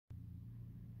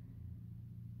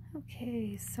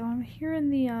Okay, so I'm here in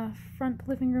the front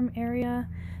living room area.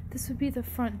 This would be the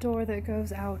front door that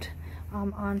goes out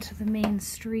onto the main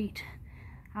street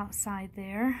outside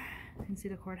there. You can see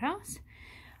the courthouse.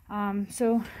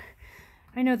 So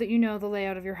I know that you know the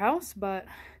layout of your house, but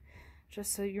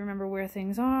just so you remember where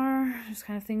things are, just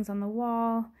kind of things on the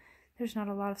wall. There's not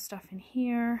a lot of stuff in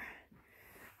here.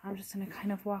 I'm just going to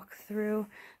kind of walk through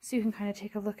so you can kind of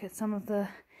take a look at some of the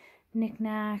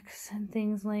knickknacks and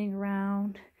things laying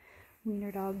around.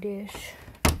 Wiener dog dish.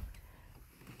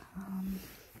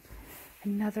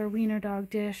 Another wiener dog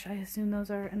dish. I assume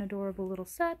those are an adorable little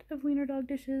set of wiener dog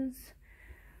dishes.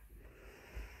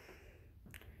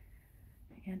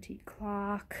 Antique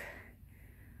clock.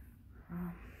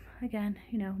 Again,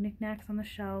 you know, knickknacks on the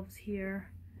shelves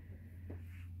here.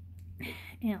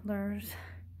 Antlers.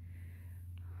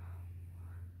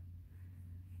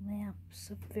 Lamps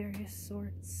of various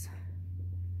sorts.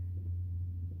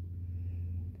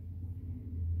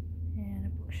 And a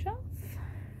bookshelf.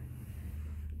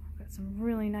 I've got some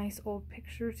really nice old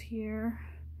pictures here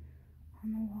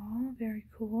on the wall. Very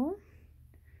cool.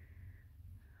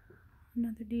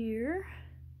 Another deer.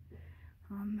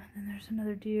 And then there's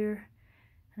another deer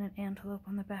and an antelope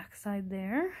on the back side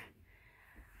there.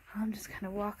 I'm just kind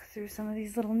of walk through some of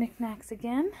these little knickknacks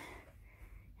again.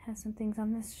 Has some things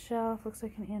on this shelf. Looks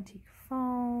like an antique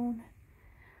phone.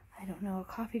 I don't know, a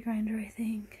coffee grinder, I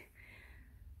think.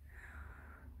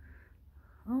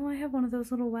 Oh, I have one of those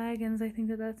little wagons. I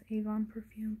think that's Avon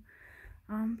perfume.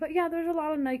 But yeah, there's a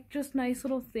lot of just nice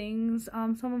little things.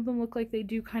 Some of them look like they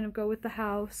do kind of go with the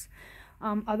house.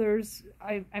 Others,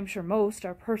 I'm sure most,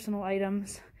 are personal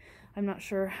items. I'm not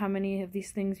sure how many of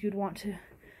these things you'd want to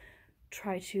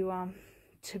try to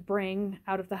bring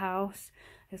out of the house.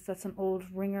 I guess that's an old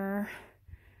ringer.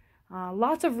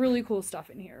 Lots of really cool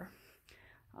stuff in here.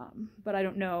 But I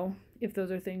don't know if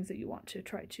those are things that you want to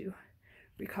try to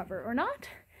recover or not.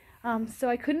 So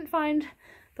I couldn't find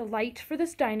the light for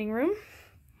this dining room.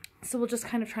 So we'll just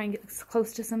kind of try and get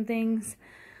close to some things.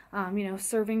 You know,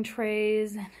 serving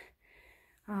trays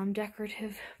and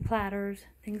decorative platters,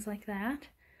 things like that.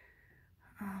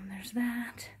 There's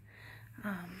that.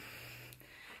 A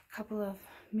couple of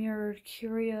mirrored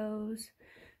curios.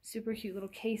 Super cute little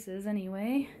cases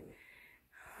anyway.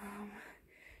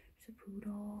 There's a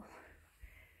poodle.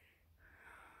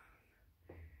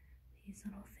 These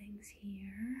little things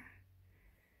here.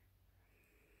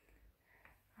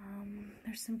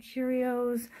 There's some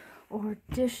curios or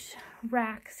dish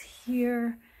racks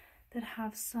here that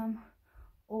have some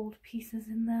old pieces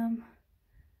in them.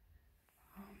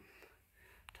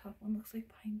 Top one looks like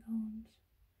pine cones.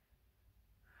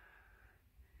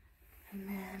 And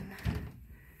then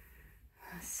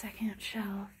a second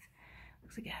shelf.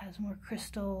 Looks like it has more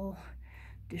crystal,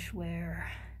 dishware,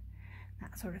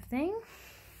 that sort of thing.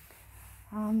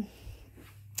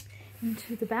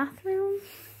 Into the bathroom.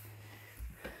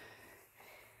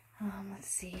 Let's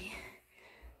see.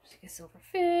 There's like a silver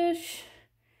fish.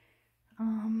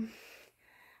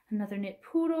 Another knit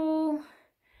poodle.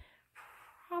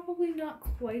 Probably not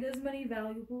quite as many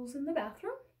valuables in the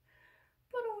bathroom,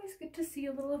 but always good to see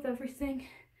a little of everything.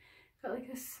 Got like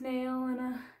a snail and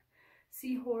a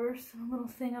seahorse and a little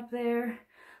thing up there.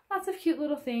 Lots of cute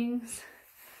little things.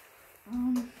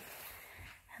 And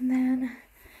then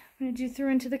I'm going to do through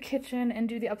into the kitchen and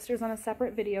do the upstairs on a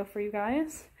separate video for you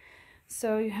guys.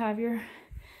 So you have your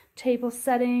table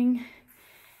setting,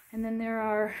 and then there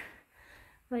are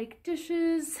like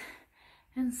dishes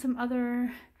and some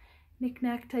other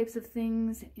knick-knack types of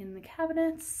things in the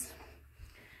cabinets.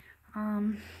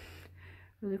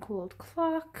 Really cool old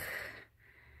clock.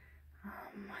 I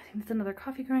think it's another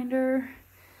coffee grinder.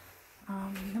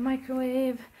 The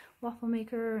microwave, waffle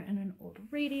maker, and an old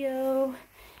radio.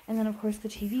 And then of course the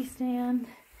TV stand.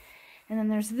 And then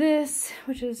there's this,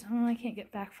 which is, oh, I can't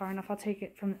get back far enough. I'll take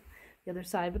it from the other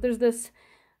side. But there's this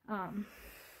kind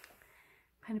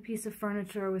of piece of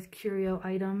furniture with curio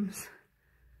items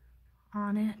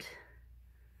on it.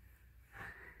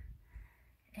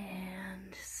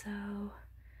 And so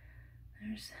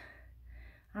there's,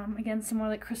 again, some more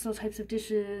like crystal types of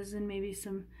dishes and maybe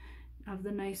some of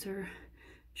the nicer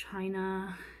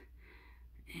china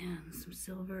and some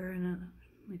silver and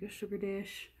like a sugar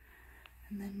dish.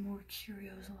 And then more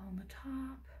curios along the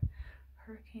top.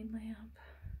 Hurricane lamp.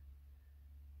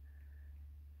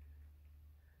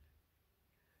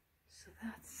 So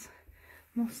that's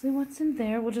mostly what's in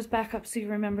there. We'll just back up so you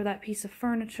remember that piece of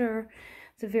furniture.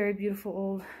 It's a very beautiful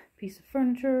old piece of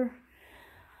furniture.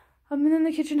 And then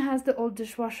the kitchen has the old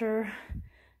dishwasher,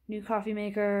 new coffee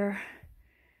maker,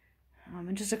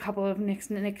 and just a couple of nicks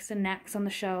and knacks on the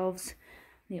shelves.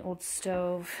 The old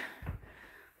stove.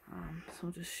 So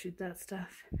we'll just shoot that stuff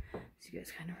so you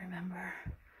guys kind of remember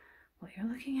what you're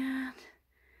looking at.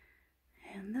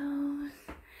 And those,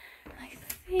 I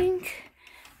think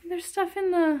there's stuff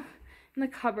in the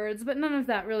cupboards, but none of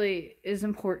that really is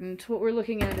important. What we're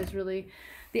looking at is really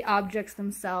the objects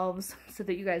themselves so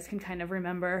that you guys can kind of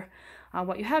remember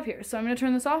what you have here. So I'm going to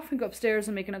turn this off and go upstairs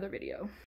and make another video.